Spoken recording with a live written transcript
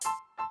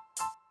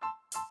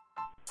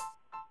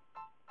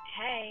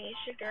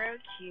your girl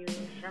Q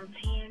from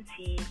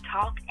T&T,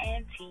 Talk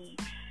and Tea,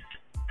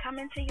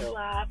 coming to you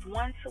live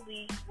once a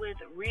week with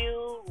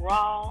real,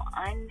 raw,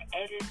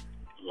 unedited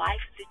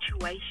life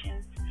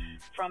situations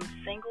from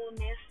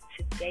singleness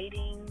to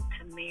dating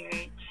to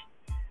marriage,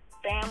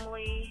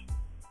 family,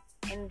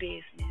 and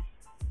business.